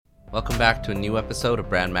Welcome back to a new episode of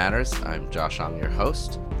Brand Matters. I'm Josh, I'm your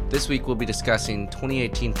host. This week we'll be discussing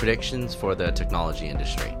 2018 predictions for the technology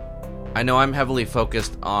industry. I know I'm heavily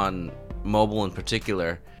focused on mobile in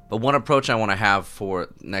particular, but one approach I want to have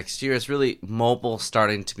for next year is really mobile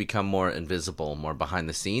starting to become more invisible, more behind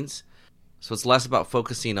the scenes. So it's less about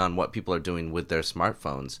focusing on what people are doing with their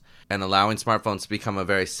smartphones and allowing smartphones to become a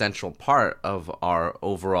very central part of our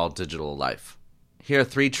overall digital life. Here are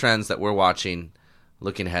 3 trends that we're watching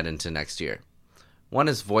looking ahead into next year. One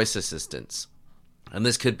is voice assistants. And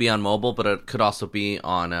this could be on mobile, but it could also be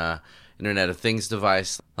on a Internet of Things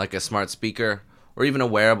device like a smart speaker or even a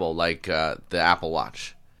wearable like the Apple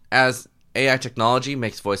Watch. As AI technology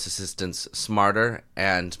makes voice assistants smarter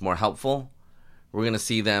and more helpful, we're going to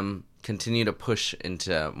see them continue to push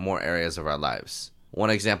into more areas of our lives. One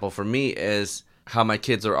example for me is how my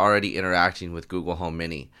kids are already interacting with Google Home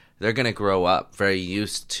Mini. They're going to grow up very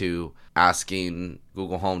used to asking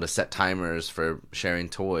Google Home to set timers for sharing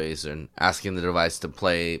toys and asking the device to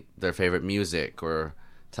play their favorite music or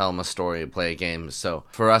tell them a story, play a game. So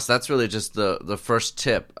for us, that's really just the first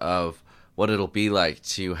tip of what it'll be like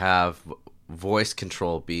to have voice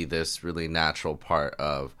control be this really natural part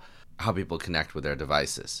of how people connect with their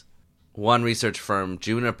devices. One research firm,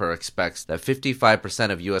 Juniper, expects that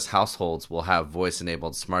 55% of U.S. households will have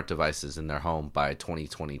voice-enabled smart devices in their home by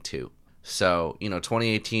 2022. So,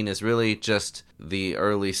 2018 is really just the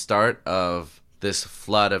early start of this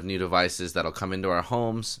flood of new devices that'll come into our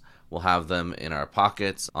homes. We'll have them in our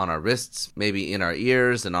pockets, on our wrists, maybe in our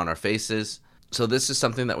ears and on our faces. So this is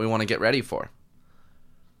something that we want to get ready for.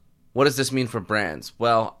 What does this mean for brands?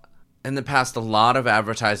 Well, in the past, a lot of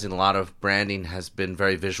advertising, a lot of branding has been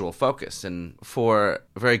very visual focused and for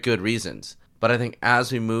very good reasons. But I think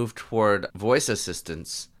as we move toward voice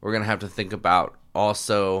assistants, we're going to have to think about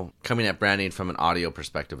also coming at branding from an audio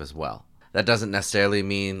perspective as well. That doesn't necessarily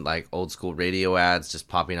mean like old school radio ads just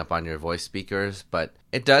popping up on your voice speakers, but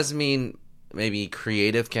it does mean maybe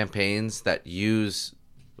creative campaigns that use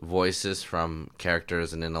voices from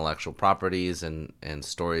characters and intellectual properties and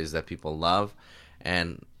stories that people love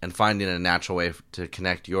and finding a natural way to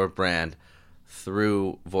connect your brand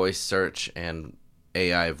through voice search and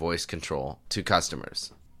AI voice control to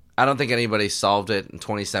customers. I don't think anybody solved it. In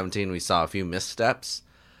 2017, we saw a few missteps,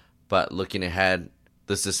 but looking ahead,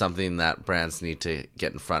 this is something that brands need to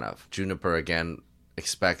get in front of. Juniper, again,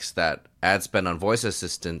 expects that ad spend on voice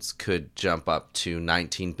assistants could jump up to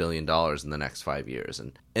 $19 billion in the next 5 years.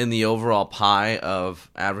 And in the overall pie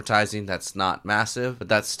of advertising, that's not massive, but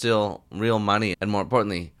that's still real money and, more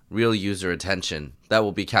importantly, real user attention that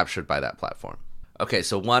will be captured by that platform. Okay,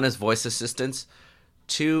 so 1 is voice assistants.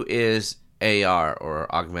 2 is AR,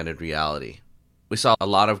 or augmented reality. We saw a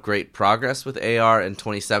lot of great progress with AR in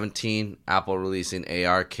 2017, Apple releasing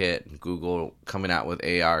AR Kit, and Google coming out with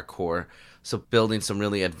AR Core. So building some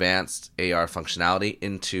really advanced AR functionality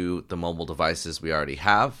into the mobile devices we already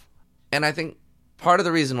have. And I think part of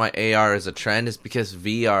the reason why AR is a trend is because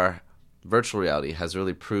VR, virtual reality, has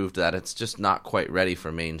really proved that it's just not quite ready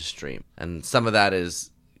for mainstream. And some of that is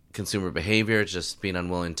consumer behavior, just being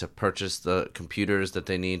unwilling to purchase the computers that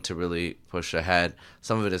they need to really push ahead.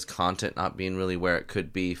 Some of it is content not being really where it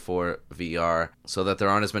could be for VR, so that there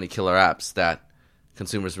aren't as many killer apps that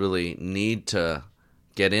consumers really need to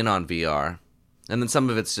get in on VR. And then some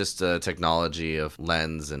of it's just a technology of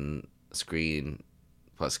lens and screen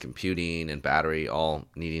plus computing and battery all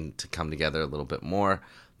needing to come together a little bit more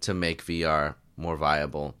to make VR more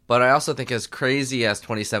viable. But I also think as crazy as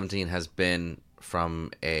 2017 has been from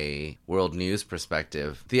a world news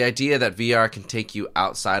perspective, the idea that VR can take you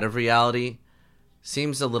outside of reality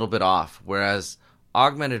seems a little bit off, whereas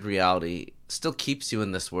augmented reality still keeps you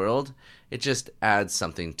in this world. It just adds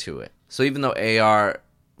something to it. So even though AR,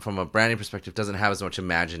 from a branding perspective, doesn't have as much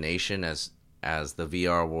imagination as the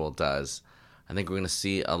VR world does, I think we're going to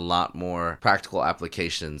see a lot more practical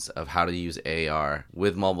applications of how to use AR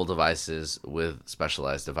with mobile devices, with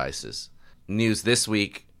specialized devices. News this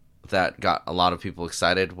week that got a lot of people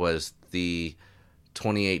excited was the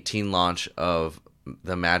 2018 launch of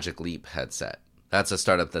the Magic Leap headset. That's a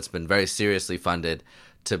startup that's been very seriously funded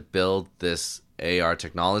to build this AR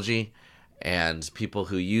technology, and people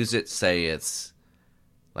who use it say it's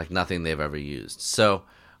like nothing they've ever used. So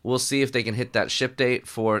we'll see if they can hit that ship date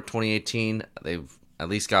for 2018. They've at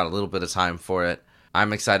least got a little bit of time for it.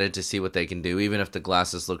 I'm excited to see what they can do. Even if the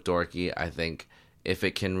glasses look dorky, I think if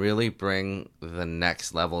it can really bring the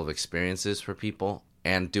next level of experiences for people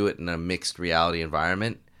and do it in a mixed reality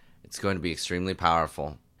environment, it's going to be extremely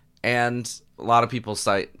powerful. And a lot of people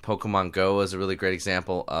cite Pokemon Go as a really great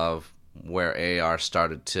example of where AR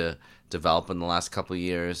started to develop in the last couple of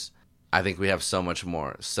years. I think we have so much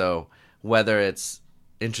more. So whether it's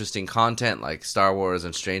interesting content like Star Wars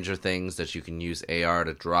and Stranger Things that you can use AR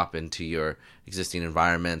to drop into your existing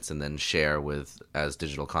environments and then share with as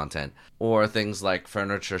digital content, or things like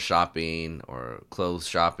furniture shopping or clothes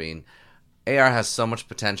shopping, AR has so much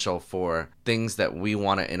potential for things that we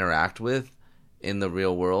want to interact with in the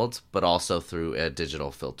real world, but also through a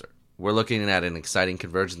digital filter. We're looking at an exciting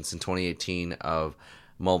convergence in 2018 of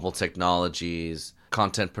mobile technologies,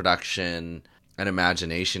 content production, and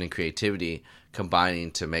imagination and creativity combining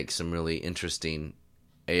to make some really interesting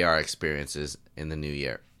AR experiences in the new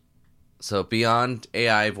year. So beyond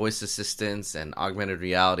AI voice assistants and augmented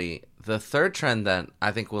reality, the third trend that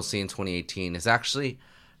I think we'll see in 2018 is actually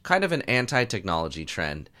kind of an anti-technology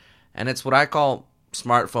trend, and it's what I call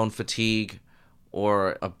smartphone fatigue,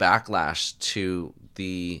 or a backlash to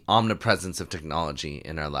the omnipresence of technology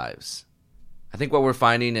in our lives. I think what we're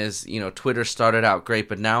finding is, Twitter started out great,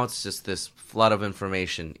 but now it's just this flood of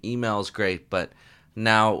information. Email's great, but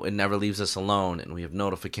now it never leaves us alone, and we have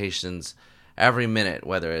notifications every minute,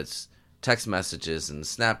 whether it's text messages and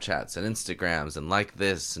Snapchats and Instagrams and like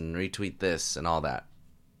this and retweet this and all that.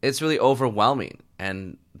 It's really overwhelming,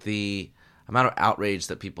 and the amount of outrage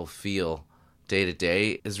that people feel day to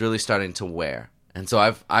day is really starting to wear. And so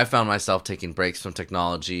I've found myself taking breaks from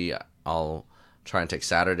technology. I'll try and take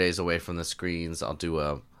Saturdays away from the screens. I'll do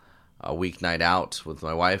a weeknight out with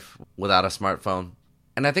my wife without a smartphone.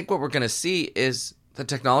 And I think what we're going to see is the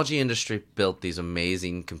technology industry built these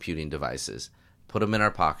amazing computing devices, put them in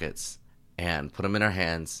our pockets and put them in our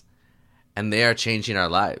hands, and they are changing our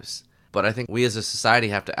lives. But I think we as a society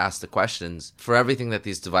have to ask the questions, for everything that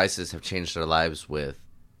these devices have changed our lives with,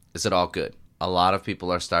 is it all good? A lot of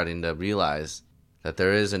people are starting to realize that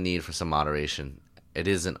there is a need for some moderation. It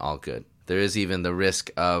isn't all good. There is even the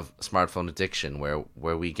risk of smartphone addiction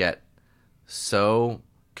where we get so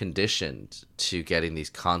conditioned to getting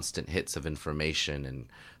these constant hits of information and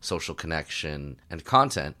social connection and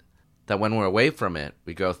content that when we're away from it,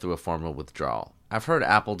 we go through a form of withdrawal. I've heard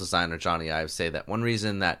Apple designer Johnny Ive say that one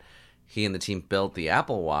reason that he and the team built the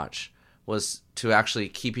Apple Watch was to actually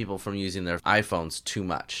keep people from using their iPhones too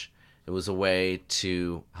much. It was a way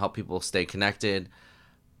to help people stay connected,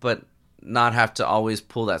 but not have to always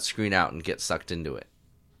pull that screen out and get sucked into it.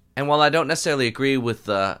 And while I don't necessarily agree with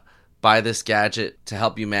the buy this gadget to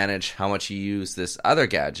help you manage how much you use this other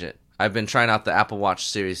gadget, I've been trying out the Apple Watch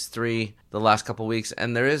Series 3 the last couple weeks,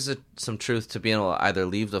 and there is some truth to being able to either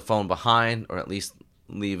leave the phone behind or at least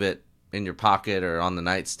leave it in your pocket or on the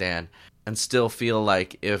nightstand and still feel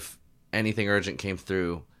like if anything urgent came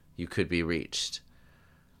through, you could be reached.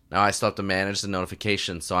 Now I still have to manage the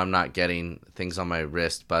notifications, so I'm not getting things on my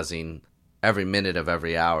wrist buzzing every minute of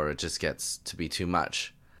every hour. It just gets to be too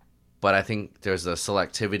much. But I think there's a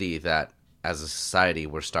selectivity that as a society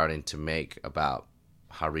we're starting to make about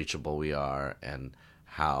how reachable we are and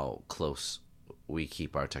how close we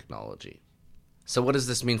keep our technology. So what does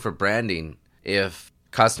this mean for branding? If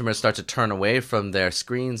customers start to turn away from their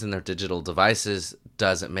screens and their digital devices,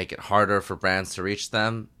 does it make it harder for brands to reach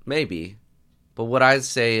them? Maybe. But what I'd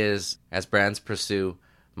say is, as brands pursue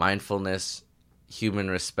mindfulness, human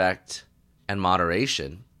respect, and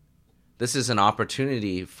moderation, this is an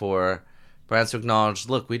opportunity for brands to acknowledge,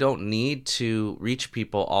 look, we don't need to reach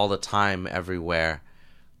people all the time everywhere.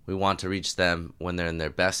 We want to reach them when they're in their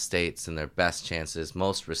best states and their best chances,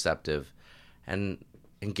 most receptive, and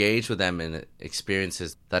engage with them in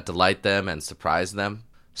experiences that delight them and surprise them.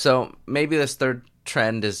 So maybe this third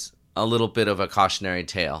trend is a little bit of a cautionary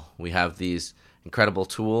tale. We have these incredible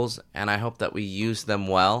tools, and I hope that we use them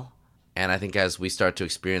well. And I think as we start to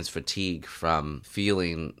experience fatigue from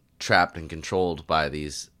feeling trapped and controlled by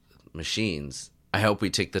these machines, I hope we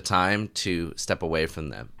take the time to step away from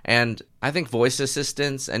them. And I think voice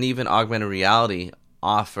assistants and even augmented reality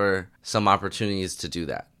offer some opportunities to do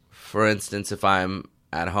that. For instance, if I'm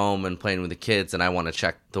at home and playing with the kids and I want to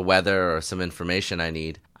check the weather or some information I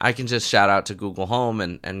need, I can just shout out to Google Home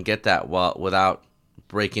and get that without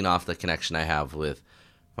breaking off the connection I have with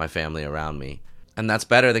my family around me. And that's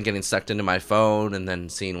better than getting sucked into my phone and then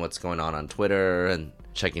seeing what's going on Twitter and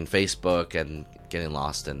checking Facebook and getting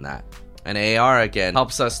lost in that. And AR, again,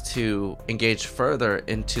 helps us to engage further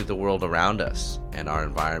into the world around us and our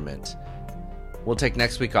environment. We'll take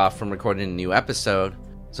next week off from recording a new episode.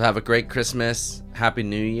 So have a great Christmas, Happy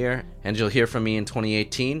New Year, and you'll hear from me in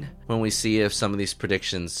 2018 when we see if some of these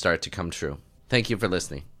predictions start to come true. Thank you for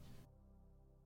listening.